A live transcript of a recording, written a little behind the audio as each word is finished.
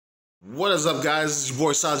What is up, guys? It's your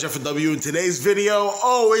boy Silent Jeff W. In today's video,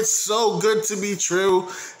 oh, it's so good to be true.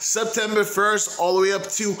 September 1st all the way up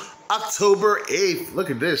to October 8th. Look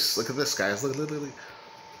at this, guys. Look.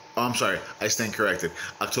 Oh, I'm sorry, I stand corrected.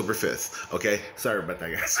 October 5th, okay? Sorry about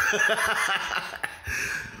that, guys.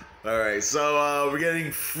 Alright, so we're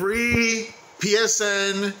getting free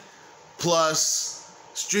PSN plus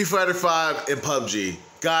Street Fighter 5 and PUBG.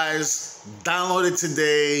 Guys, download it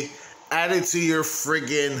today. Add it to your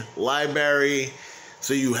friggin' library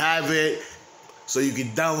so you have it, so you can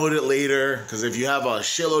download it later. Because if you have a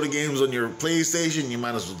shitload of games on your PlayStation, you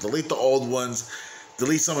might as well delete the old ones,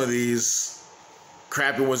 delete some of these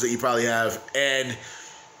crappy ones that you probably have, and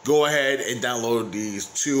go ahead and download these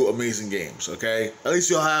two amazing games, okay? At least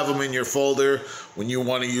you'll have them in your folder when you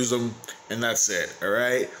want to use them, and that's it, all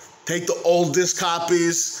right? Take the old disc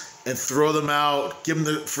copies and throw them out. Give them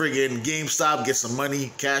the friggin' GameStop, get some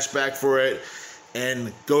money, cash back for it,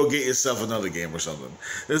 and go get yourself another game or something.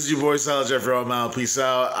 This is your boy Silent Jeff. I'm out. Peace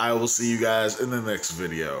out. I will see you guys in the next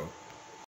video.